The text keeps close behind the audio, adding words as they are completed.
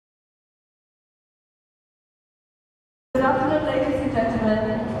Good afternoon, ladies and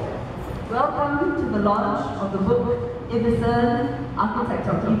gentlemen. Welcome to the launch of the book Iversen, Architect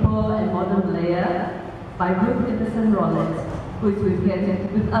of Ipoh and Modern Malaya by Ruth Rollitt, who is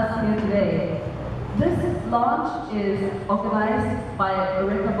with us here today. This launch is organized by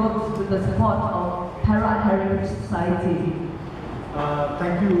Areca Books with the support of Perak Heritage Society.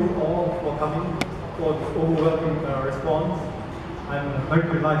 Thank you all for coming, for this overwhelming response. I'm very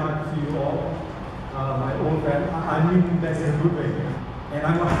delighted to see you all. My old friend, I mean that in a good way. And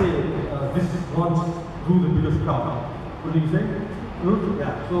I must say, this launch drew the biggest crowd. What do you say? Ruth?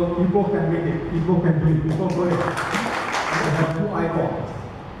 Yeah, so Ipoh can make it, Ipoh can do it, Ipoh go ahead. We have two icons.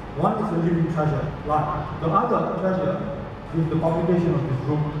 One is a living treasure, life. The other treasure is the publication of this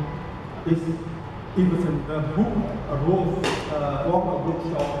book. Is Iversen, the book, a walk of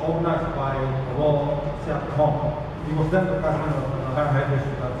bookshop organized by Siak. He was then the president of the Heritage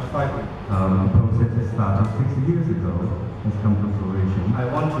Society. The process that started 60 years ago has come to fruition. I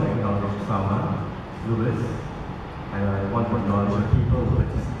want to acknowledge Salma, Lubis, and I want to acknowledge the people who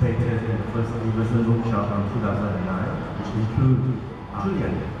participated in the first Iversen bookshop in 2009, which include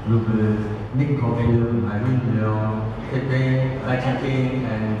Julian, Lubis, Nick Colville, Irene Leong, Pepe, King,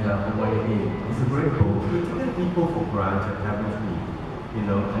 and Hawaii. It's a great book. We took people for granted, haven't we? You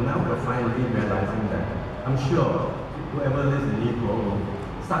know, and now we're finally realizing that. I'm sure whoever lives in Ipoh will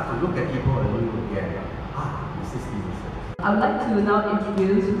start to look at Ipoh and look again. This is Iversen. I would like to now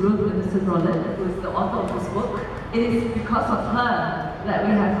introduce Ruth Rollitt, who is the author of this book. It is because of her that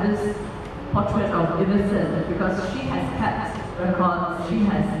we have this portrait of Iversen, because she has kept records, she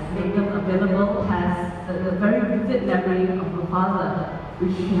has made them available, has a very vivid memory of her father,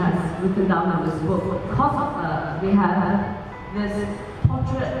 which she has written down in this book. Because of her, we have this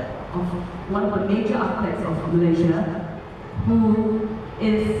portrait of one of the major architects of Malaysia, who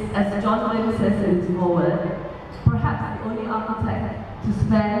is, as John Lynn says in his foreword, perhaps the only architect to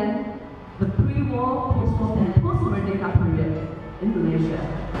span the pre-war, post-war, and post-Merdeka period in Malaysia.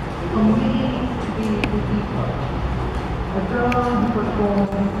 For me to be with people, a girl who was born is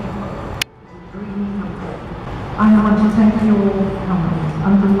a dream come true. I want to thank you all for coming.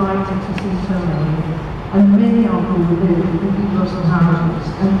 I'm delighted to see so many. And many of you live in Iversen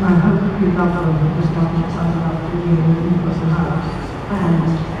houses, and I hope you love them as much as I love living in Iversen house and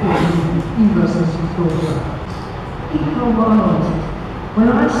in Iversen's daughter. Ipoh world, when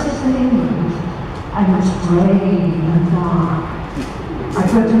I sit in England and it's grey and dark, I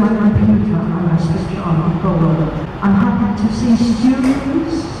go to my computer and I switch on Ipoh world. I'm happy to see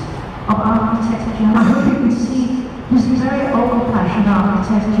students of architecture. I hope you can see this very old-fashioned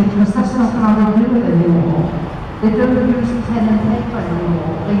architecture, because that's not how they do it anymore. They don't use pen and paper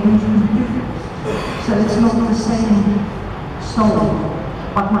anymore, they use computers. So it's not the same soul,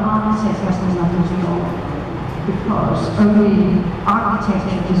 but my architect has nothing to do, because only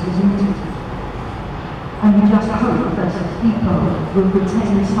architecture is limited. And we just hope that Ipoh will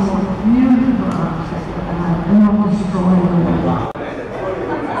retain some of the beautiful architecture that